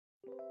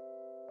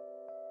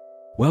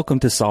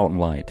Welcome to Salt and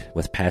Light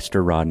with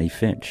Pastor Rodney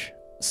Finch.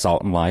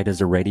 Salt and Light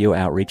is a radio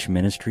outreach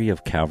ministry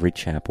of Calvary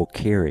Chapel,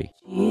 Cary.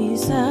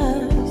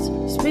 Jesus,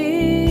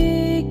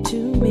 speak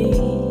to me.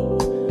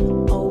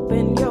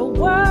 Open your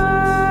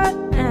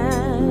word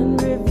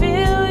and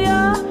reveal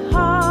your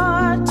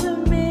heart to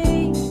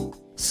me.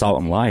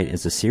 Salt and Light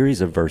is a series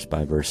of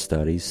verse-by-verse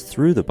studies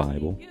through the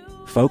Bible,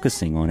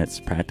 focusing on its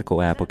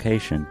practical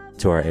application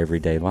to our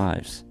everyday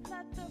lives.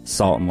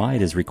 Salt and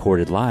Light is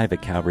recorded live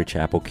at Calvary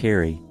Chapel,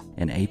 Cary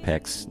in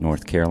Apex,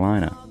 North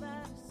Carolina.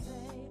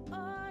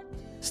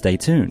 Stay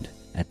tuned.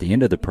 At the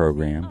end of the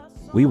program,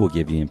 we will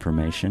give you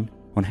information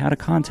on how to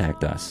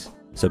contact us,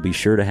 so be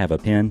sure to have a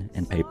pen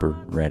and paper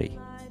ready.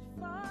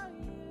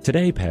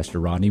 Today,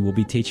 Pastor Rodney will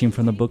be teaching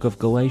from the book of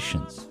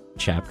Galatians,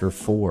 chapter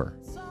 4.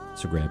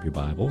 So grab your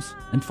Bibles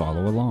and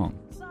follow along.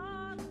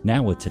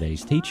 Now with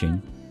today's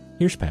teaching,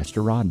 here's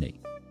Pastor Rodney.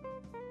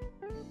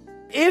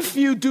 If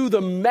you do the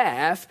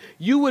math,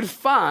 you would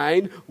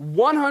find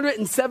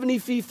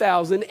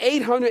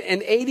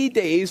 173,880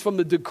 days from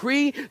the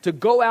decree to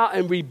go out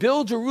and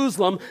rebuild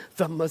Jerusalem,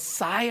 the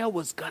Messiah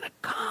was going to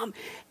come.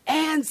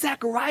 And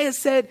Zechariah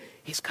said,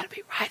 he's going to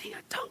be riding a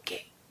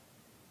donkey.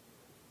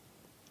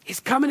 He's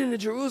coming into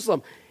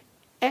Jerusalem.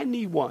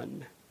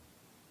 Anyone.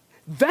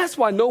 That's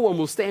why no one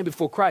will stand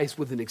before Christ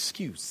with an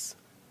excuse.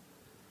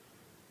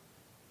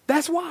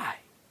 That's why.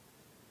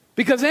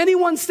 Because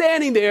anyone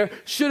standing there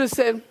should have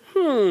said,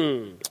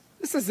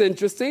 this is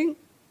interesting.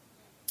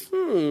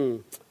 I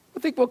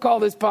think we'll call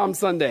this Palm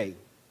Sunday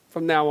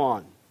from now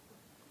on.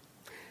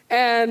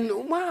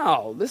 And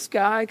wow, this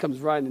guy comes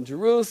riding in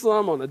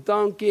Jerusalem on a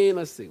donkey.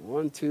 Let's see,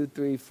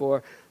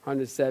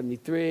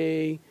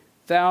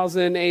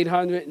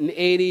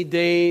 173,880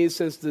 days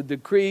since the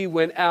decree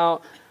went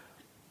out.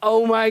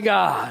 Oh my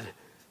God,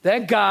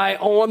 that guy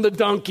on the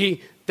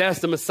donkey, that's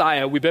the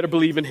Messiah. We better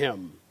believe in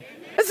him.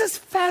 This is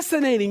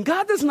fascinating.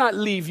 God does not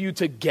leave you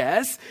to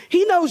guess.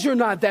 He knows you're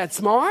not that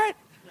smart.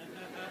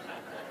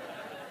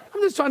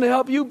 I'm just trying to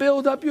help you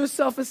build up your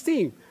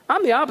self-esteem.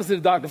 I'm the opposite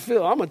of Dr.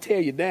 Phil. I'm going to tear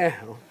you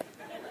down.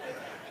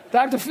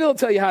 Dr. Phil will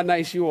tell you how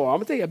nice you are. I'm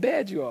going to tell you how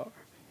bad you are.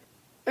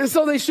 And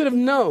so they should have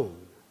known.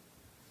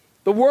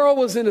 The world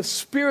was in a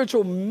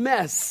spiritual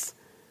mess.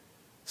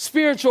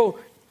 Spiritual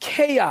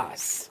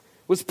chaos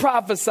was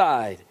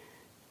prophesied.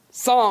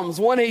 Psalms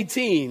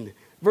 118,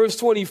 verse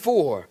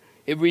 24.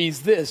 It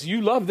reads this.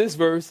 You love this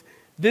verse.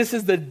 This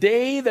is the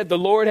day that the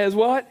Lord has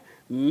what?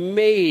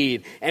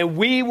 Made. And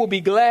we will be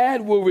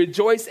glad, we'll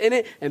rejoice in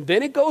it. And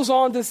then it goes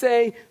on to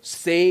say,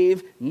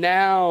 save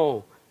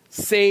now.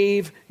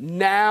 Save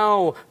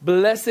now.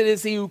 Blessed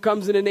is he who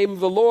comes in the name of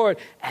the Lord.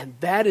 And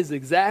that is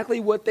exactly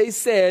what they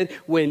said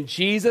when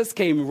Jesus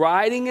came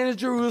riding into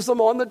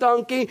Jerusalem on the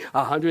donkey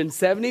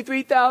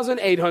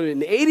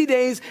 173,880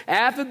 days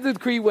after the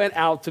decree went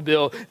out to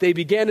build. They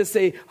began to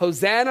say,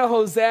 Hosanna,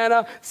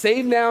 Hosanna,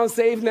 save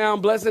now,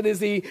 blessed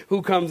is he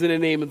who comes in the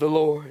name of the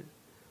Lord.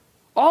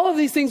 All of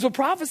these things were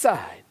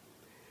prophesied.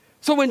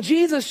 So when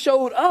Jesus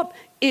showed up,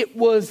 it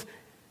was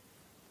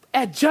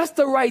at just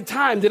the right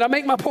time. Did I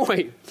make my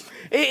point?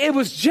 It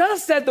was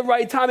just at the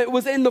right time. It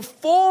was in the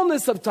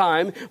fullness of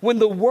time when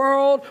the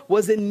world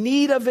was in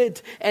need of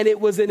it. And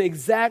it was an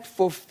exact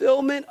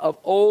fulfillment of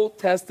Old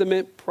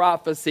Testament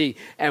prophecy.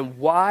 And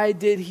why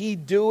did he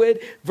do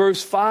it?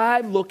 Verse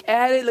 5, look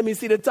at it. Let me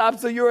see the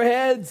tops of your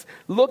heads.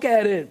 Look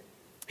at it.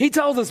 He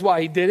tells us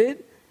why he did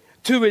it.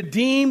 To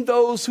redeem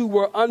those who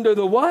were under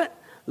the what?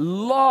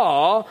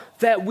 Law,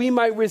 that we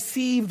might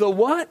receive the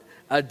what?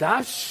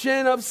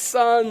 Adoption of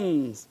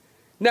sons.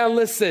 Now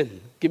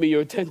listen, give me your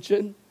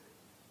attention.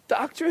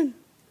 Doctrine.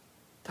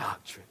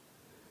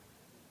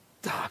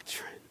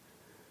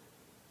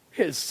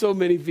 There's so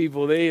many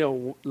people, they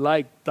don't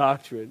like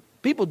doctrine.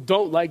 People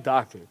don't like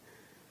doctrine.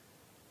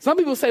 Some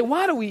people say,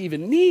 why do we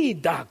even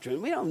need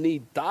doctrine? We don't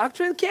need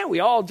doctrine. Can't we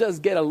all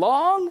just get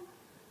along?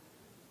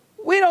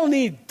 We don't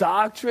need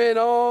doctrine,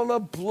 all the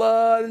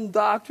blood and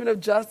doctrine of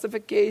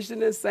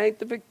justification and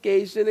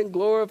sanctification and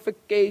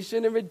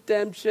glorification and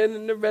redemption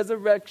and the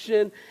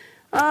resurrection.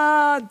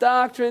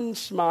 Doctrine,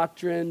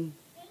 schmoctrine.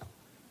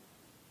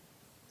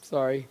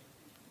 Sorry.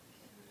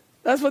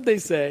 That's what they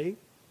say.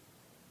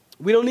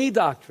 We don't need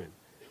doctrine.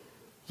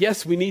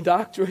 Yes, we need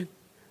doctrine.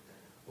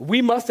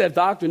 We must have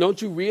doctrine.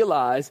 Don't you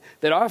realize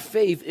that our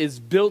faith is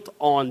built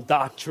on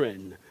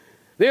doctrine?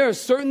 There are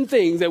certain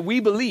things that we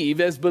believe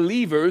as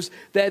believers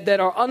that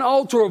are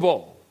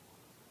unalterable,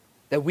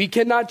 that we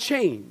cannot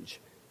change,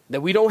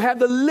 that we don't have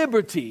the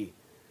liberty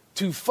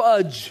to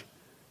fudge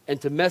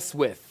and to mess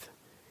with.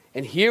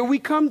 And here we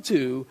come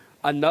to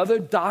another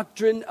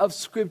doctrine of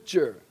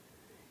Scripture.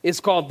 It's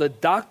called the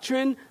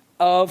doctrine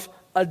of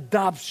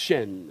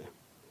adoption.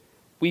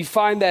 We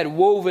find that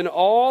woven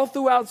all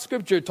throughout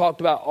Scripture,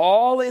 talked about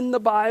all in the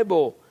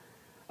Bible.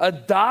 A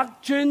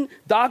doctrine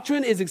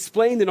is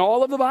explained in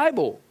all of the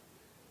Bible.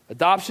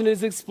 Adoption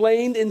is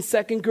explained in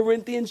 2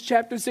 Corinthians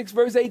chapter 6,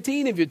 verse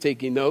 18, if you're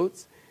taking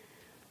notes.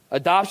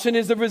 Adoption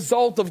is the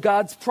result of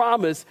God's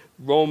promise,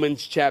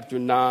 Romans chapter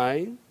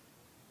 9.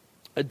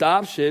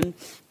 Adoption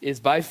is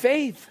by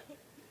faith.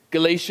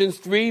 Galatians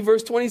 3,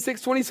 verse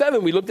 26,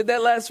 27. We looked at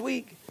that last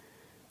week.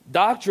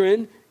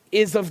 Doctrine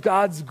is of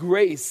God's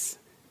grace.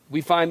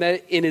 We find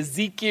that in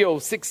Ezekiel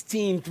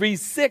 16, 3,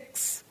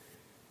 6.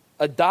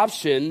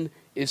 Adoption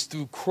is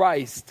through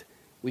Christ.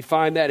 We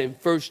find that in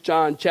 1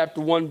 John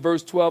chapter 1,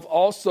 verse 12.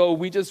 Also,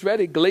 we just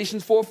read it,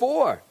 Galatians 4,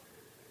 4.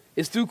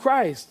 It's through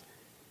Christ.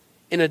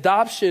 In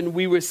adoption,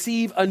 we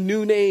receive a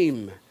new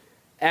name.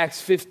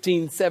 Acts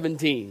 15,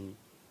 17.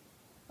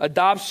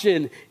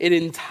 Adoption, it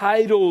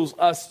entitles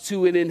us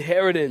to an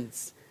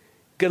inheritance.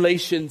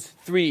 Galatians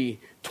 3,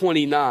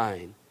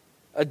 29.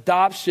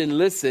 Adoption,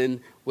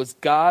 listen, was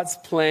God's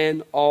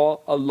plan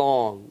all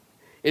along.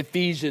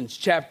 Ephesians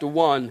chapter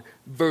 1,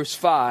 verse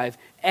 5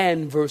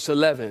 and verse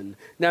 11.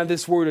 Now,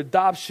 this word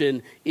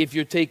adoption, if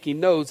you're taking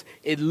notes,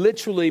 it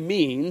literally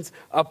means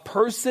a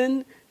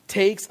person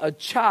takes a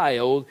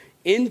child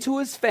into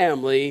his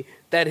family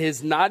that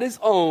is not his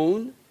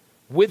own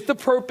with the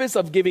purpose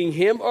of giving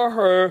him or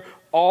her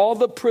all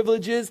the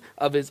privileges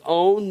of his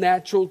own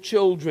natural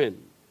children.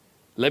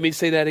 Let me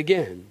say that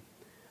again.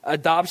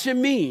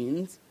 Adoption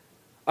means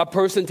a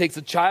person takes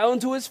a child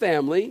into his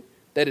family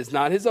that is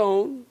not his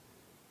own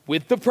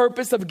with the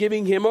purpose of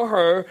giving him or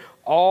her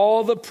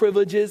all the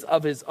privileges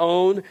of his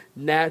own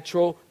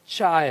natural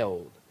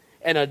child.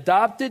 An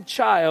adopted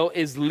child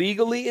is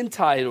legally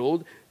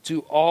entitled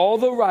to all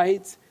the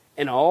rights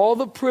and all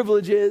the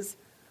privileges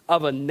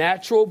of a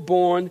natural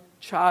born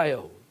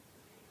child.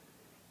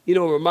 You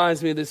know, it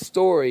reminds me of this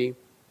story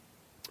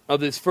of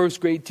this first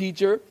grade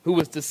teacher who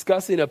was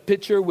discussing a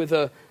picture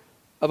of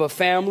a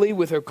family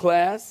with her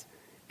class,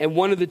 and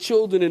one of the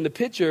children in the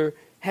picture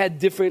had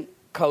different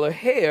color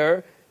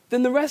hair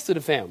than the rest of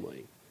the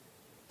family.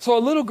 So a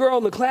little girl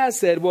in the class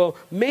said, well,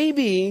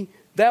 maybe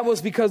that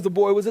was because the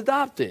boy was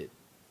adopted.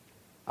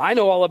 I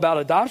know all about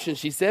adoption,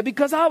 she said,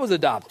 because I was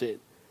adopted.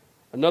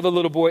 Another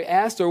little boy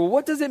asked her, well,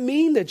 what does it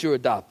mean that you're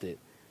adopted?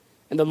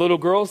 And the little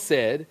girl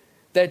said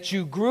that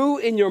you grew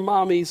in your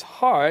mommy's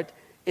heart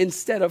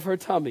instead of her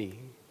tummy.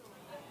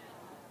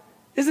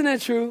 Isn't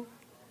that true?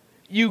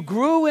 You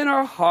grew in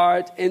her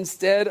heart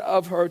instead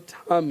of her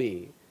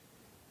tummy.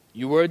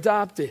 You were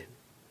adopted.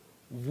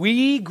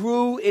 We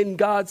grew in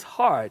God's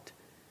heart,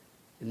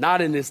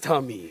 not in his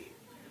tummy.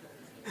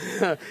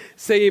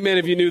 Say amen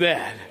if you knew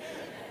that.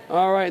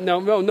 All right, no.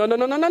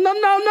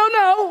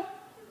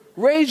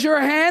 Raise your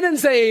hand and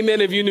say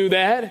amen if you knew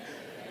that.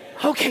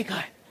 Okay,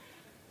 good.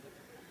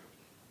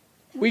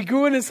 We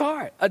grew in his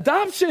heart.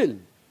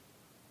 Adoption.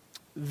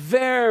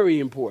 Very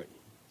important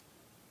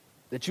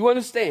that you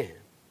understand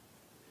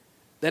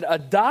that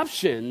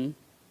adoption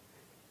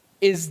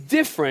is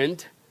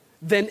different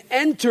than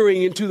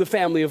entering into the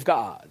family of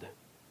God.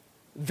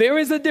 There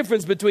is a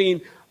difference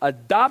between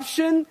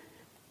adoption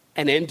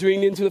and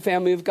entering into the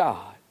family of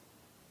God.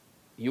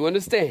 You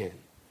understand?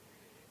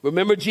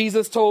 Remember,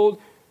 Jesus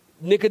told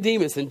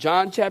Nicodemus in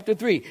John chapter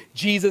 3,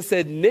 Jesus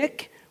said,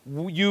 Nick,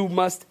 you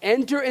must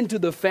enter into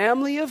the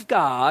family of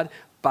God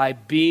by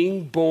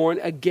being born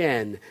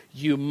again.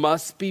 You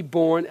must be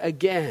born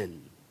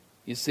again.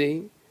 You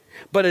see?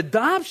 But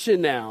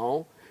adoption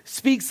now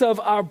speaks of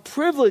our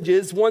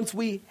privileges once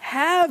we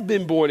have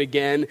been born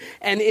again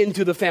and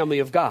into the family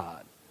of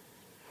God.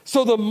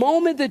 So the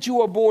moment that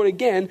you are born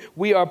again,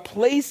 we are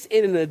placed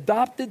in an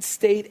adopted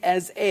state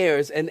as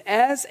heirs. And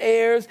as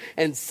heirs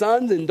and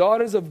sons and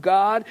daughters of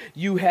God,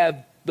 you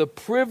have the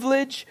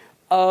privilege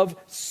of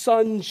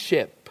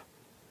sonship.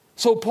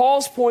 So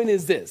Paul's point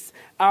is this: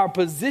 our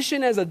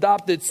position as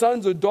adopted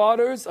sons or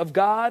daughters of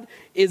God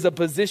is a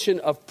position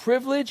of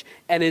privilege,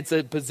 and it's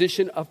a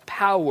position of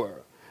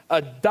power.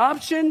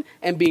 Adoption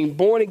and being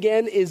born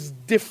again is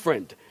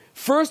different.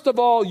 First of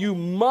all, you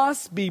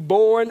must be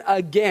born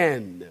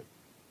again.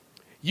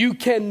 You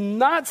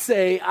cannot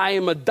say, I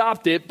am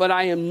adopted, but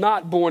I am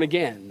not born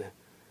again.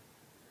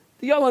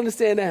 Do y'all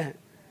understand that?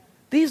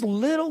 These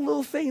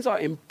little things are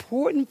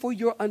important for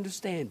your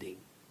understanding.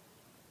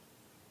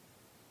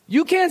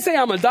 You can't say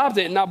I'm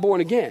adopted and not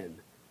born again.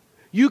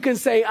 You can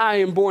say I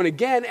am born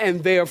again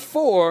and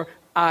therefore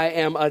I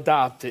am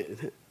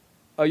adopted.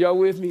 Are y'all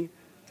with me?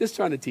 Just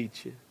trying to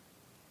teach you.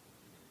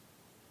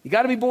 You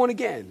got to be born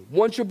again.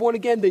 Once you're born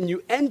again, then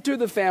you enter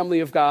the family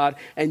of God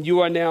and you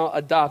are now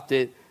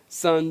adopted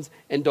sons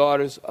and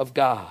daughters of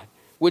God,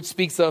 which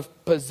speaks of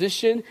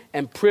position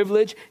and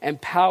privilege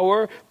and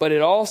power, but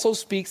it also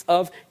speaks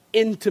of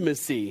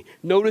intimacy.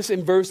 Notice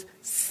in verse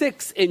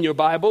 6 in your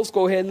Bibles,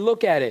 go ahead and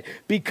look at it.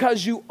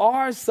 Because you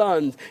are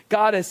sons,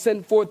 God has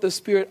sent forth the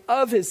Spirit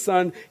of his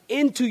Son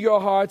into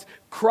your hearts,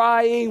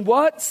 crying,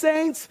 what,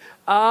 saints?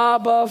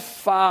 Abba,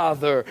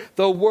 Father.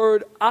 The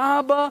word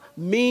Abba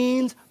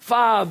means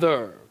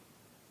father.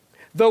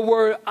 The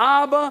word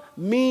Abba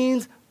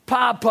means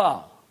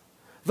papa.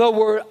 The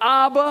word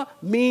Abba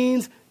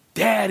means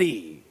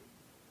daddy.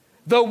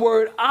 The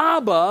word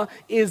Abba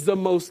is the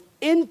most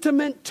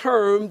intimate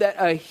term that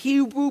a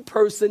Hebrew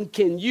person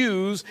can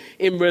use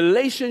in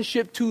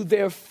relationship to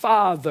their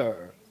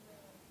father.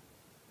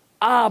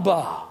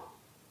 Abba.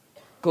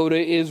 Go to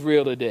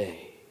Israel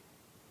today.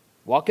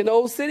 Walk in the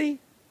old city.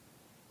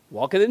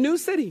 Walk in the new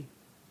city.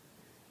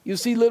 You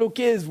see little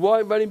kids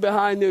running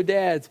behind their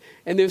dads,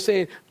 and they're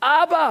saying,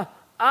 Abba,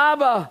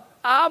 Abba,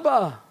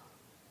 Abba.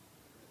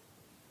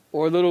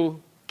 Or little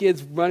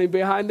kids running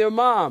behind their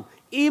mom,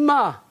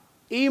 Ima,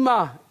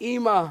 Ima,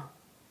 Ima.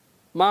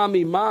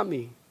 Mommy,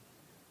 mommy.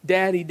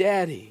 Daddy,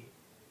 daddy.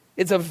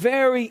 It's a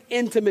very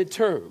intimate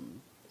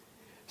term.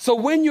 So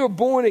when you're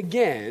born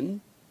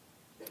again,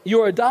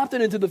 you're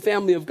adopted into the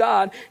family of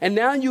God, and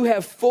now you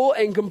have full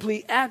and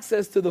complete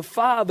access to the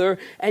Father,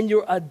 and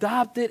you're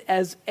adopted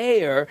as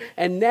heir,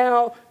 and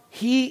now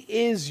He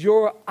is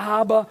your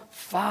Abba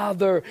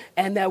Father.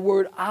 And that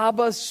word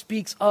Abba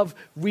speaks of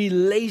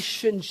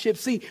relationship.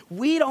 See,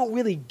 we don't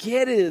really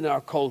get it in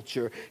our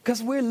culture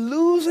because we're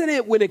losing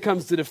it when it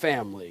comes to the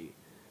family.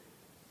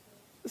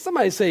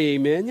 Somebody say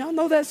amen. Y'all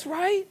know that's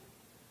right.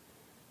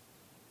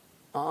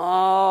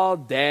 Oh,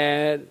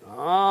 Dad.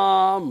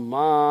 Oh,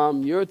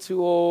 Mom. You're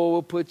too old.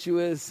 We'll put you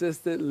in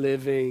assisted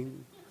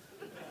living.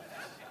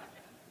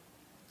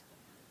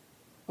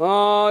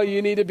 Oh,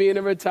 you need to be in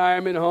a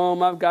retirement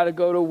home. I've got to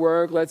go to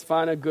work. Let's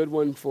find a good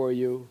one for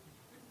you.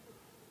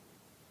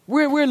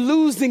 We're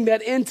losing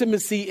that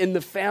intimacy in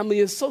the family.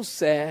 It's so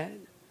sad.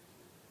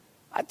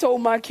 I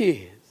told my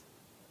kids,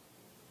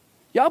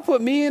 y'all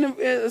put me in an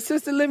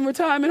assisted living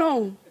retirement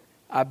home.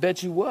 I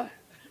bet you what?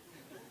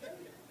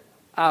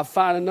 I'll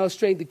find enough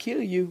strength to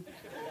kill you.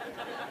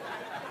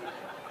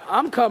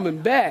 I'm coming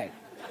back.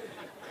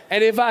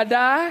 And if I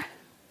die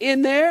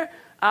in there,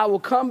 I will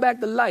come back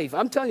to life.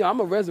 I'm telling you, I'm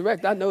going to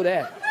resurrect. I know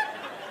that.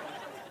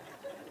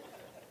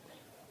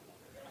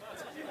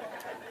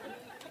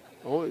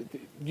 Oh,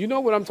 you know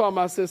what I'm talking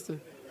about, sister?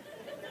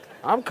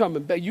 I'm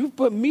coming back. You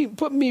put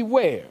me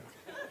where?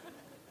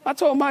 I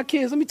told my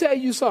kids, let me tell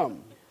you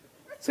something.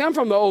 See, I'm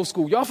from the old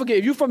school. Y'all forgive.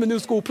 If you're from the new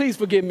school, please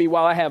forgive me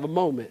while I have a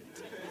moment.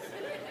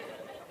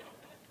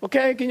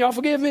 Okay, can y'all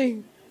forgive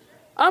me?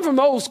 I'm from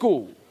the old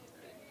school.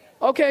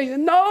 Okay,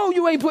 no,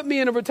 you ain't put me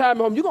in a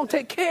retirement home. You're going to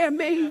take care of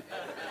me.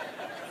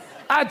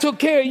 I took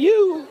care of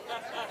you.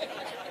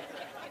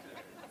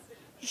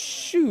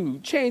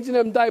 Shoot, changing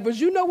them diapers.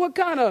 You know what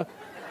kind of...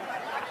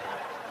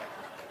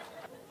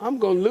 I'm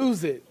going to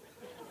lose it.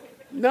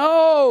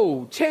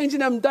 No,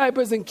 changing them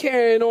diapers and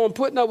carrying on,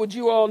 putting up with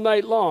you all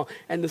night long.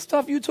 And the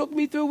stuff you took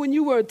me through when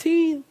you were a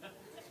teen,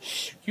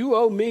 you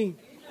owe me.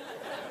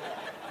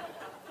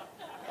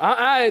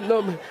 I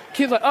know.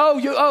 Kids like,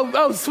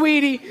 oh,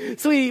 sweetie,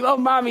 oh,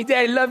 mommy,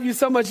 daddy, love you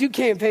so much. You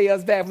can't pay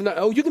us back.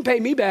 Oh, you can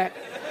pay me back.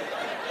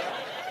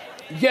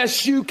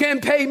 Yes, you can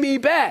pay me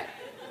back.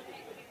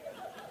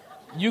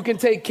 You can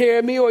take care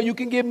of me or you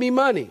can give me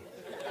money.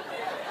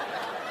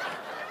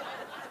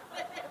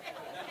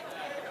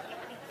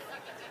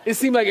 It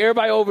seems like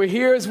everybody over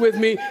here is with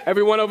me.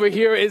 Everyone over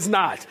here is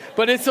not.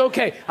 But it's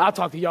okay. I'll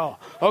talk to y'all.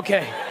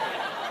 Okay.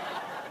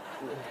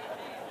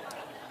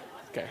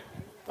 Okay.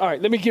 All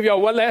right, let me give y'all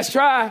one last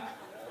try.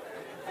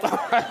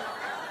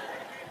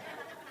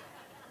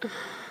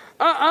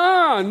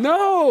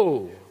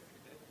 No.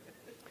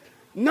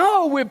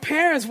 No, we're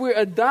parents. We're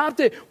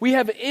adopted. We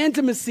have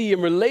intimacy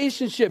and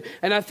relationship.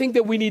 And I think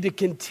that we need to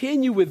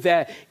continue with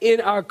that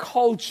in our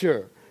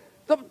culture.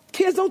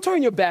 Kids, don't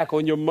turn your back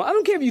on your mother. I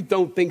don't care if you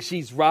don't think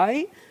she's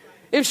right.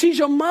 If she's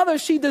your mother,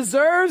 she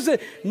deserves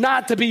it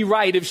not to be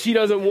right. If she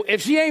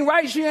ain't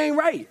right, she ain't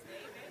right.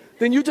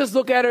 Then you just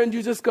look at her and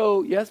you just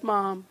go, yes,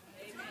 Mom.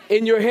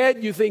 In your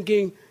head, you're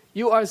thinking,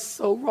 you are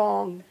so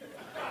wrong.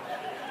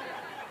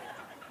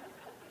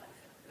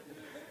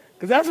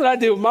 Because that's what I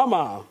did with my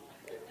mom.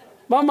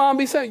 My mom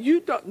be saying, you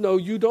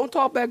don't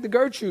talk back to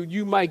Gertrude.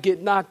 You might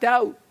get knocked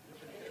out.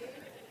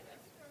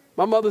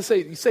 My mother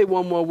say, you say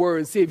one more word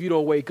and see if you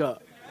don't wake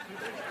up.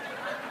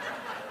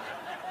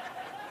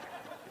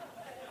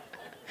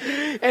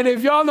 And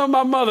if y'all know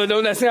my mother,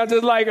 don't that sound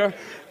just like her?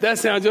 That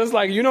sounds just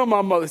like, you know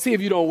my mother, see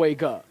if you don't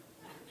wake up.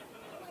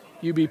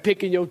 You be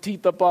picking your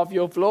teeth up off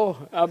your floor.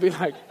 I'll be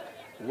like,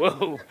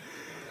 whoa.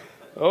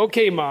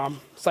 Okay, Mom.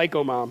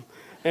 Psycho Mom.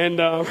 And,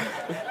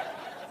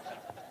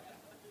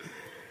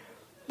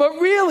 but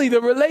really, the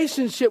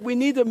relationship, we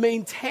need to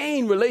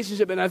maintain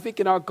relationship. And I think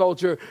in our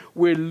culture,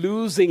 we're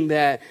losing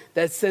that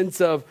sense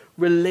of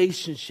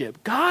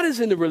relationship. God is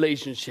in the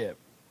relationship.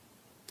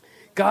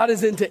 God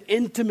is into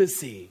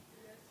intimacy.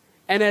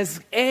 And as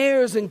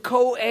heirs and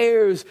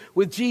co-heirs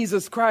with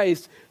Jesus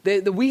Christ,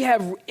 that we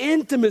have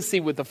intimacy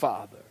with the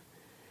Father.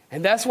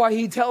 And that's why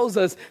he tells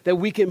us that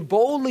we can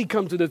boldly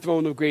come to the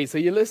throne of grace. Are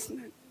you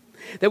listening?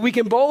 That we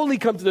can boldly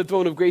come to the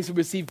throne of grace and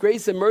receive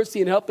grace and mercy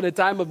and help in a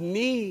time of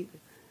need.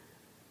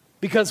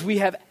 Because we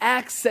have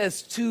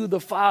access to the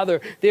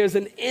Father. There's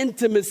an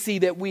intimacy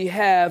that we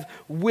have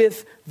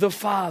with the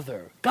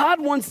Father.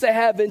 God wants to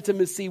have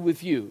intimacy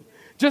with you,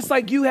 just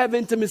like you have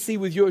intimacy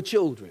with your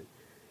children.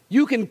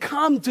 You can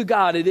come to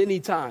God at any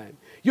time.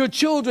 Your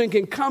children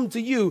can come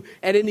to you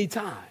at any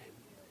time.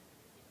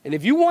 And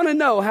if you want to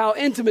know how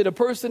intimate a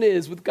person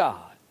is with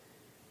God,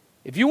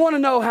 if you want to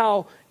know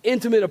how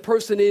intimate a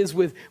person is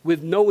with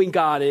knowing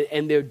God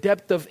and their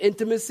depth of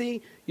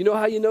intimacy, you know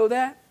how you know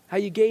that? How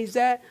you gauge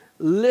that?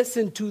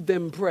 Listen to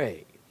them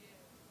pray.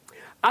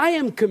 I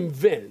am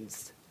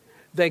convinced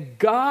that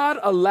God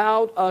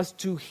allowed us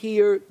to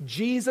hear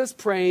Jesus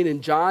praying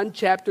in John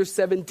chapter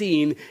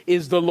 17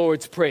 is the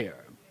Lord's Prayer.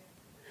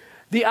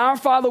 The Our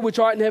Father which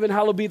art in heaven,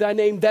 hallowed be thy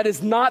name, that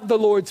is not the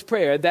Lord's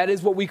Prayer. That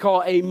is what we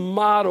call a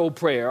model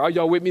prayer. Are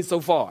y'all with me so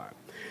far?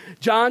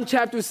 John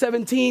chapter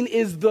 17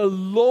 is the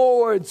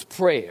Lord's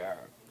Prayer.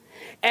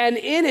 And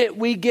in it,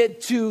 we get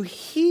to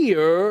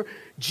hear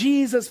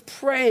Jesus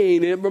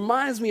praying. It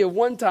reminds me of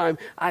one time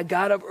I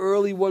got up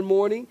early one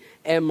morning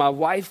and my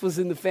wife was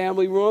in the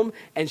family room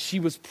and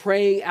she was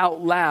praying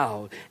out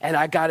loud. And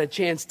I got a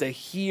chance to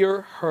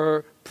hear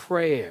her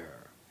prayer.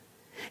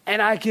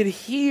 And I could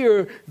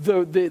hear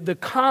the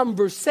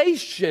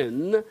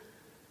conversation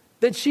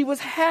that she was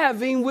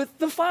having with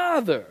the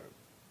Father.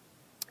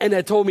 And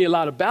that told me a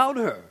lot about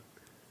her.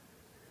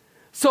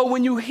 So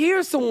when you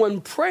hear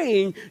someone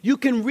praying, you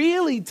can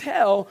really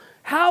tell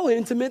how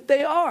intimate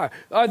they are.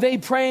 Are they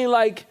praying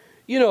like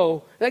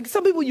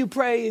some people you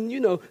pray and,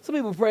 some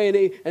people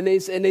pray and they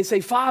say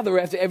Father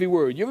after every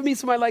word. You ever meet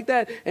somebody like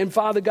that? And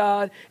Father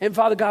God,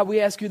 we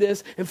ask you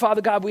this. And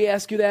Father God, we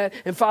ask you that.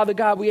 And Father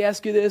God, we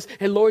ask you this.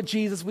 And Lord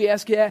Jesus, we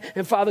ask you that.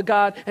 And Father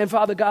God, and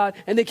Father God.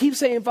 And they keep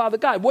saying Father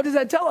God. What does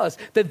that tell us?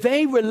 That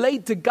they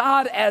relate to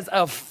God as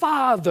a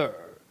father.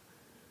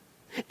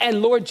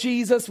 And Lord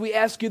Jesus, we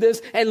ask you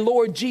this, and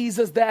Lord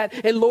Jesus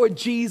that, and Lord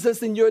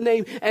Jesus in your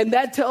name. And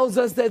that tells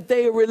us that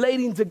they are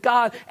relating to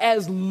God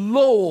as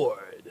Lord.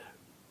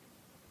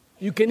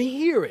 You can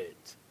hear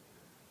it.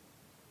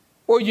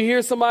 Or you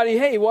hear somebody,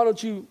 hey, why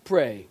don't you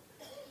pray?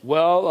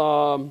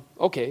 Well,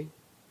 okay.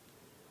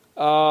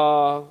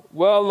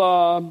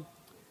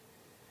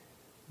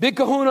 Big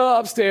kahuna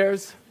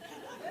upstairs.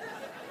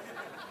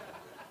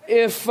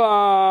 If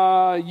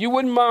you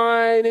wouldn't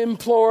mind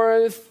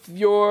imploring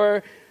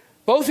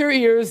both your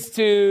ears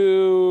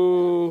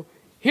to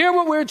hear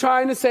what we're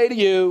trying to say to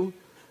you.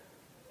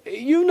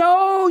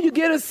 You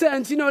get a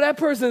sense, that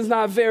person is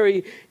not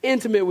very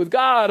intimate with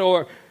God.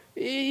 Or,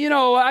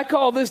 I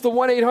call this the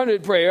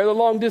 1-800 prayer, the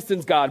long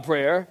distance God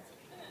prayer.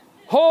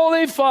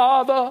 Holy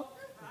Father,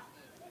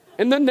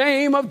 in the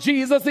name of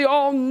Jesus, the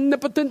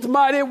omnipotent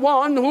mighty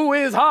one who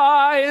is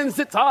high and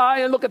sits high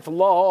and looketh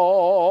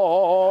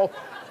low.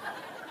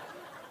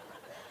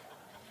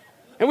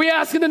 And we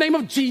ask in the name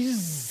of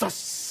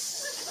Jesus.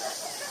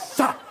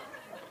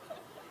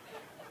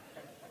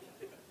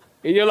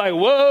 And you're like,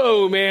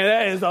 whoa, man,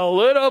 that is a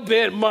little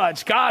bit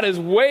much. God is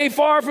way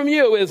far from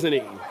you, isn't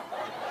he?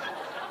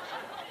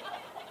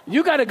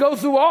 You got to go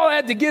through all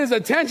that to get his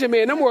attention,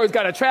 man. Them words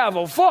got to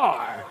travel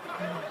far.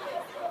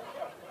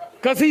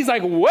 Because he's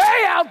like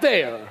way out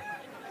there.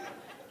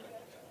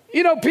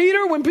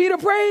 Peter, when Peter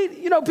prayed,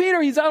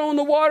 Peter, he's out on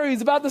the water.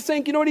 He's about to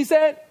sink. You know what he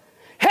said?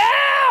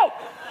 Help!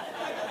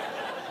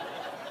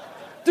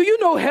 Do you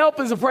know help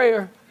is a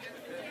prayer?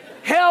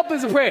 Help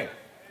is a prayer.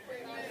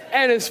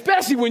 And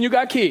especially when you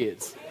got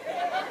kids.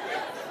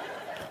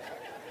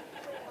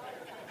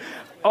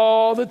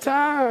 All the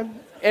time.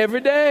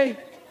 Every day.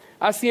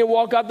 I see him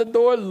walk out the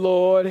door.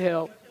 Lord,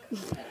 help.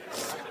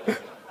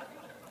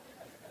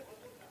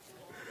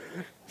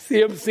 see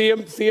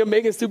him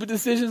making stupid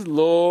decisions.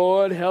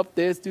 Lord, help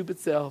their stupid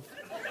self.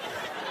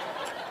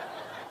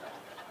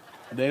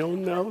 They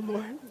don't know,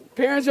 Lord.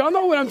 Parents, y'all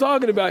know what I'm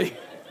talking about.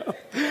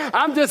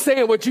 I'm just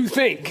saying what you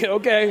think,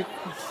 okay?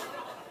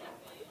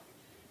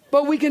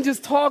 But we can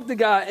just talk to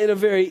God in a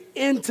very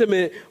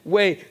intimate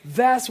way.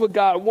 That's what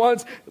God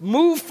wants.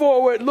 Move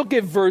forward. Look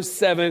at verse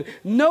 7.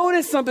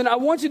 Notice something. I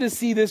want you to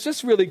see this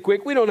just really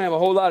quick. We don't have a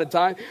whole lot of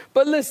time.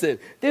 But listen,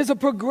 there's a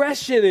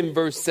progression in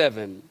verse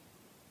 7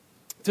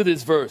 to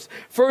this verse.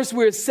 First,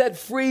 we're set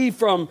free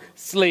from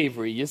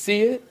slavery. You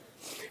see it?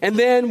 And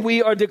then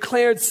we are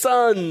declared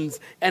sons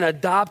and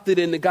adopted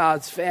into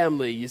God's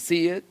family. You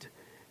see it?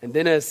 And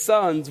then as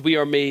sons, we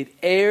are made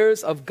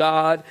heirs of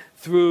God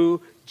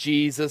through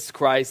Jesus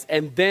Christ.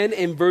 And then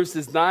in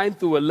verses 9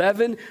 through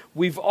 11,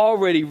 we've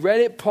already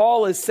read it.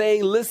 Paul is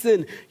saying,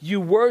 listen,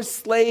 you were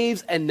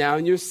slaves and now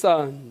you're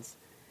sons.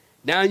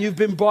 Now you've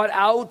been brought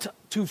out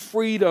to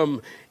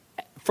freedom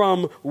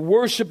from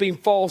worshiping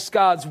false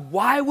gods.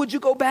 Why would you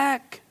go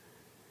back?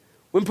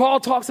 When Paul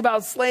talks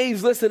about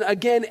slaves, listen,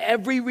 again,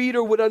 every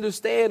reader would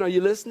understand. Are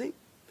you listening?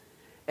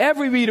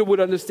 Every reader would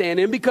understand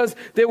him because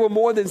there were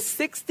more than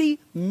 60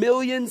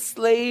 million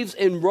slaves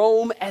in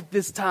Rome at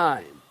this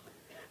time.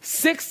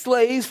 6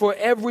 slaves for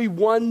every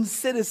 1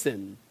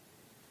 citizen.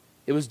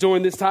 It was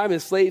during this time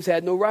that slaves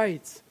had no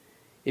rights.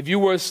 If you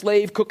were a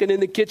slave cooking in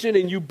the kitchen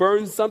and you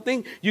burned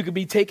something, you could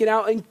be taken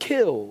out and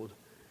killed.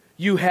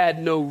 You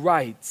had no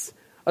rights.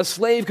 A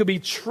slave could be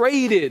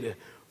traded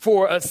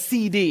for a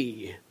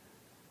CD.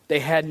 They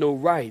had no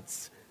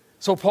rights.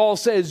 So Paul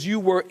says you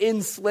were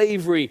in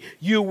slavery,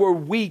 you were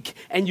weak,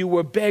 and you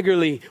were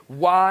beggarly.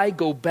 Why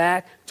go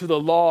back to the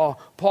law?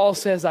 Paul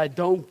says, I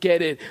don't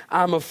get it.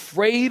 I'm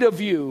afraid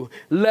of you,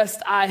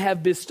 lest I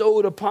have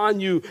bestowed upon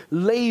you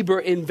labor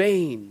in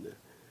vain.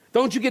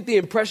 Don't you get the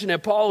impression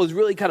that Paul is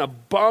really kind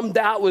of bummed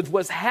out with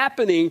what's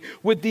happening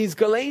with these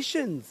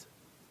Galatians?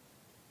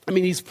 I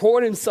mean, he's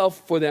poured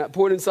himself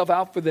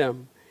out for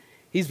them.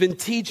 He's been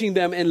teaching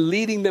them and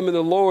leading them in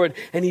the Lord,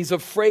 and he's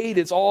afraid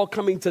it's all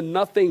coming to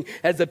nothing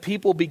as the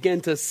people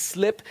begin to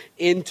slip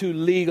into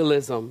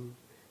legalism.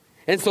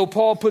 And so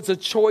Paul puts a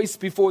choice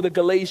before the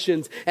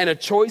Galatians and a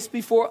choice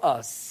before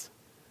us.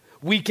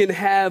 We can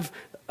have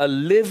a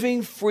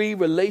living, free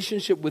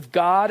relationship with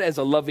God as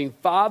a loving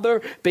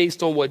Father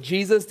based on what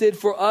Jesus did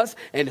for us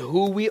and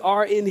who we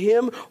are in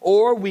him.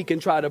 Or we can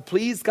try to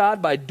please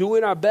God by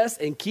doing our best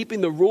and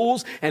keeping the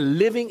rules and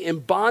living in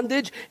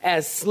bondage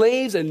as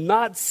slaves and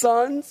not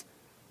sons.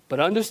 But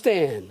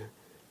understand,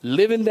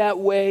 living that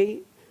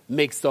way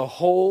makes the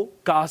whole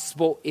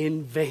gospel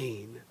in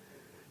vain.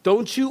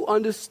 Don't you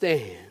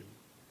understand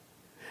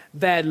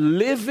that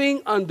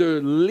living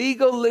under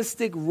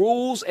legalistic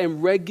rules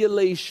and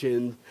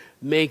regulations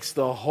makes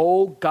the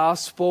whole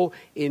gospel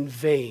in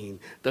vain?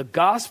 The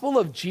gospel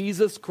of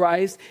Jesus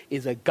Christ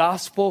is a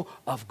gospel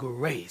of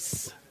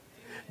grace.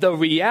 The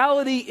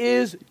reality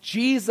is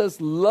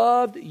Jesus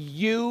loved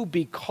you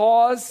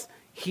because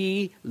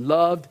he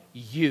loved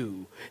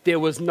you. There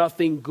was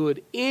nothing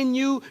good in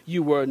you.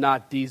 You were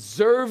not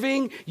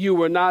deserving. You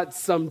were not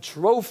some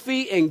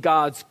trophy in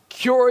God's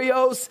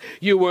curios.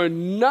 You were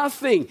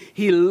nothing.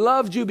 He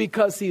loved you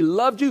because he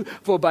loved you.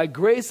 For by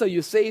grace are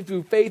you saved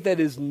through faith that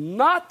is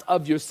not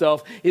of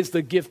yourself. It's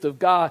the gift of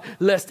God,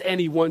 lest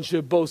anyone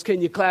should boast.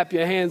 Can you clap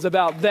your hands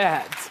about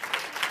that?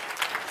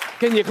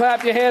 Can you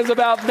clap your hands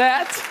about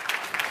that?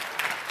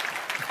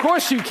 Of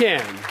course you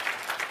can.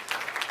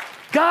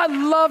 God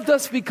loved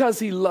us because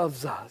he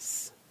loves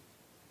us.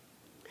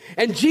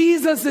 And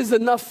Jesus is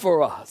enough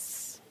for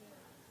us.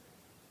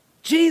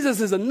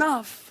 Jesus is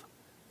enough.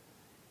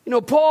 You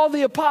know, Paul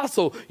the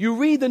apostle, you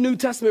read the New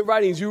Testament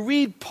writings, you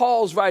read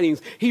Paul's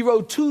writings. He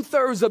wrote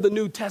 2/3 of the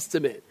New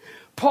Testament.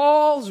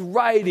 Paul's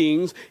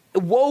writings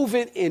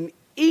woven in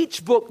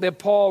each book that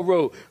Paul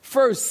wrote,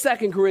 1st,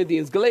 2nd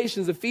Corinthians,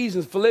 Galatians,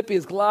 Ephesians,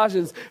 Philippians,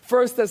 Colossians,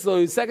 1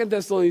 Thessalonians, 2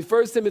 Thessalonians,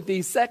 1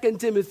 Timothy, 2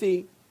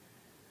 Timothy.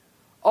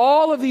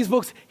 All of these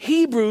books,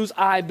 Hebrews,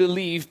 I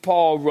believe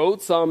Paul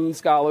wrote. Some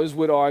scholars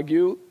would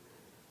argue.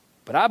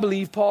 But I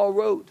believe Paul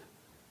wrote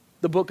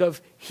the book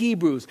of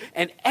Hebrews.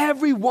 And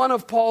every one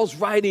of Paul's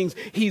writings,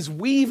 he's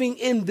weaving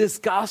in this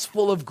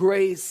gospel of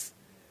grace.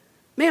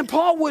 Man,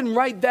 Paul wouldn't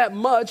write that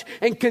much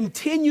and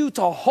continue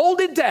to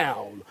hold it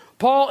down.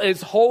 Paul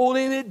is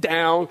holding it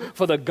down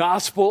for the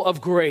gospel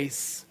of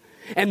grace.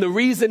 And the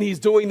reason he's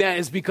doing that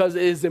is because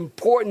it is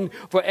important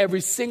for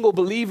every single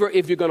believer.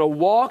 If you're going to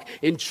walk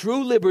in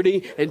true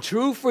liberty and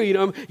true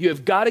freedom, you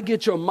have got to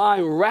get your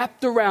mind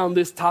wrapped around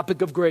this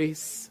topic of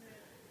grace.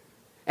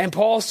 And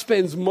Paul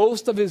spends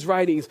most of his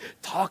writings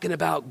talking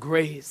about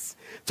grace,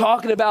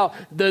 talking about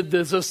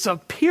the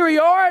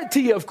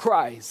superiority of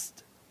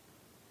Christ.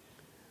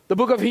 The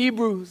book of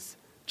Hebrews,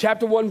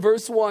 chapter 1,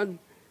 verse 1.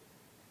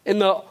 In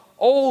the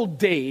old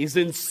days,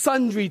 in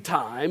sundry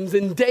times,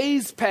 in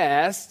days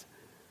past,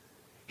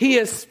 he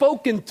has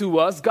spoken to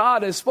us,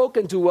 God has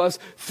spoken to us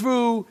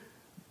through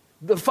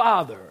the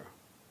Father.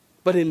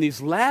 But in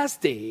these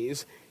last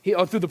days,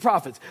 or through the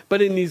prophets,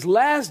 but in these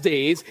last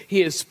days,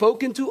 he has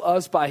spoken to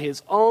us by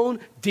his own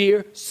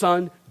dear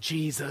son,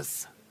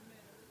 Jesus.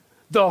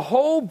 The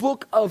whole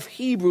book of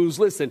Hebrews,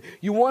 listen,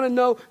 you want to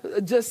know,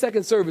 just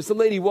second service, a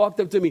lady walked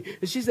up to me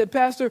and she said,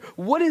 Pastor,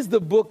 what is the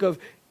book of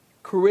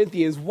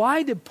Corinthians?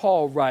 Why did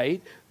Paul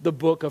write the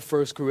book of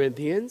 1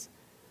 Corinthians?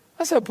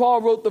 I said,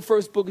 Paul wrote the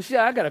first book. She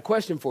said, I got a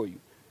question for you.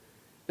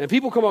 And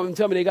people come up and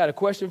tell me they got a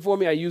question for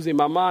me. I usually, in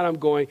my mind, I'm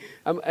going,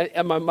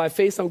 at my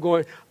face, I'm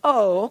going,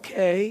 oh,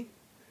 okay.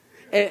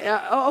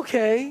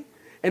 Okay.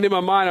 And in my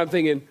mind, I'm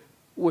thinking,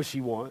 what's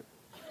she want?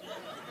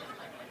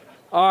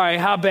 All right,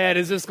 how bad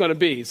is this going to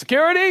be?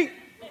 Security?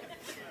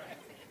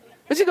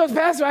 And she goes,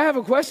 Pastor, I have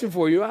a question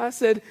for you. I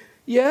said,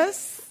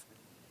 yes.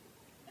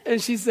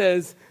 And she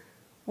says,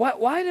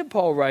 why did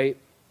Paul write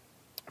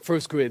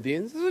 1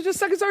 Corinthians? This was just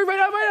second service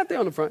right out there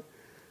on the front.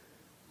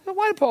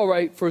 Why did Paul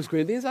write 1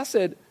 Corinthians? I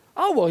said,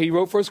 oh, well, he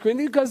wrote 1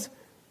 Corinthians because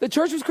the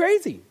church was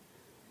crazy.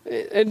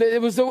 And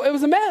it was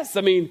a mess.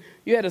 I mean,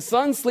 you had a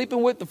son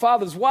sleeping with the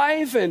father's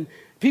wife and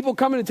people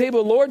coming to the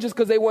table of the Lord just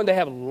because they wanted to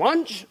have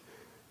lunch.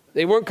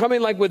 They weren't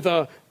coming like with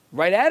the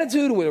right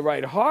attitude and with the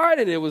right heart,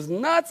 and it was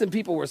nuts, and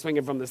people were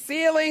swinging from the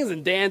ceilings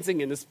and dancing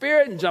in the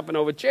spirit and jumping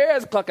over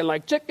chairs, clucking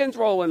like chickens,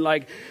 rolling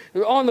like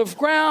on the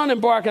ground and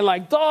barking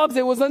like dogs.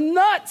 It was a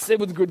nuts. It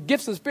was good.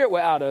 Gifts of spirit were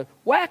out of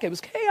whack. It was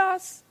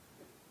chaos.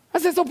 I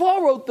said, so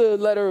Paul wrote the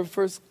letter of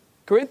 1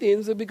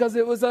 Corinthians because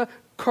it was a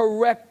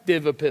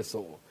corrective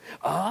epistle.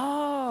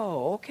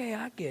 Oh, okay,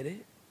 I get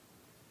it.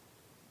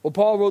 Well,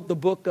 Paul wrote the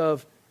book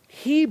of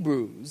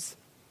Hebrews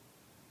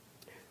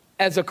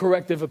as a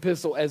corrective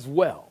epistle as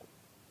well.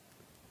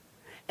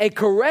 A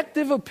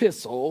corrective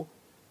epistle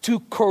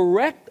to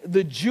correct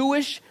the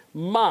Jewish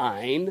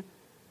mind,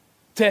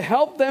 to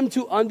help them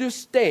to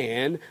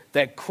understand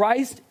that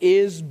Christ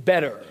is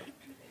better.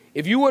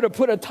 If you were to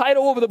put a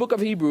title over the book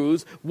of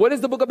Hebrews, what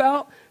is the book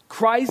about?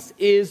 Christ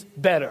is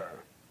better.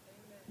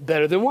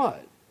 Better than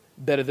what?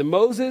 Better than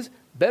Moses,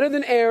 better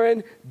than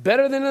Aaron,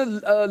 better than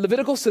a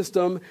Levitical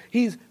system.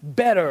 He's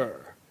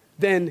better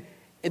than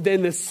and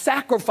then the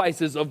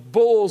sacrifices of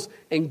bulls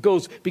and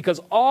goats, because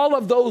all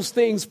of those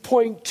things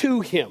point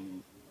to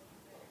him.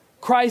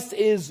 Christ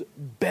is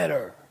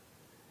better.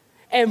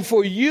 And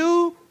for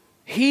you,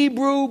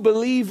 Hebrew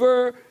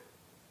believer,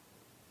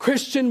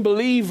 Christian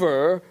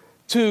believer,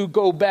 to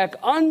go back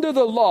under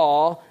the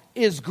law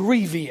is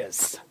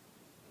grievous.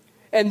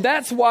 And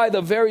that's why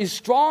the very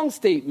strong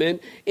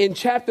statement in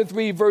chapter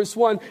 3, verse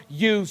 1,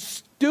 you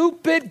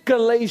stupid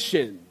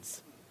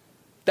Galatians.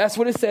 That's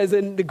what it says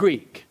in the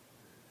Greek.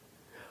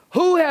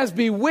 Who has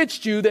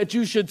bewitched you that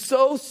you should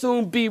so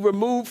soon be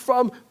removed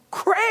from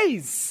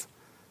grace?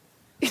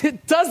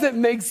 It doesn't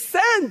make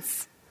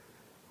sense.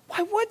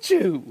 Why would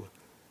you?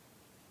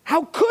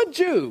 How could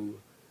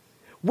you?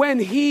 When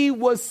he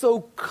was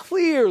so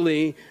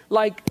clearly,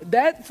 like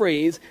that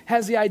phrase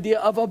has the idea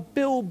of a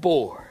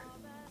billboard.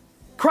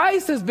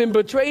 Christ has been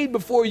portrayed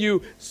before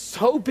you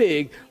so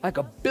big, like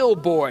a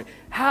billboard.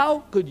 How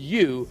could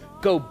you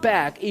go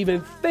back,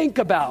 even think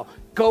about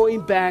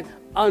going back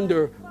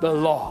under the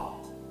law?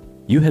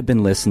 You have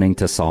been listening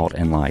to Salt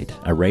and Light,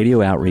 a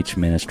radio outreach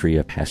ministry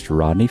of Pastor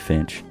Rodney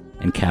Finch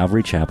and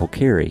Calvary Chapel,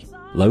 Cary,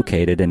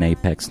 located in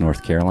Apex,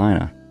 North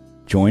Carolina.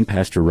 Join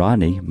Pastor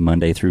Rodney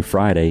Monday through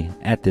Friday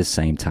at this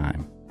same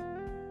time.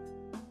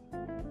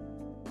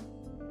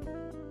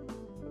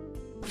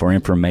 For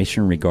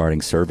information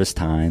regarding service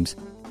times,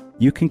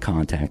 you can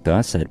contact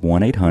us at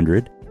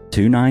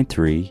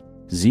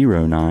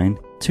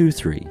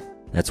 1-800-293-0923.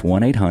 That's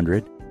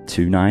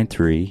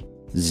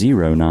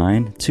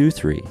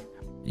 1-800-293-0923.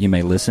 You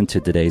may listen to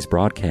today's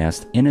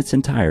broadcast in its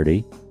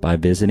entirety by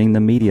visiting the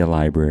media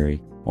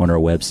library on our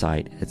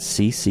website at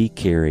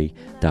cccary.org.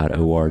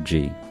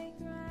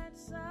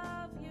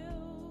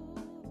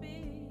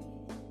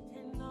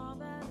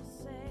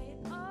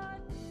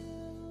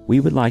 We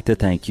would like to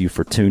thank you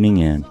for tuning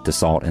in to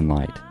Salt and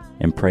Light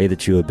and pray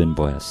that you have been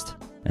blessed.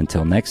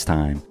 Until next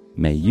time,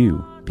 may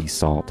you be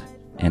salt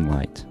and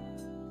light.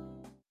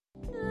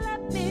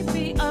 Let me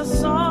be a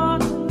salt.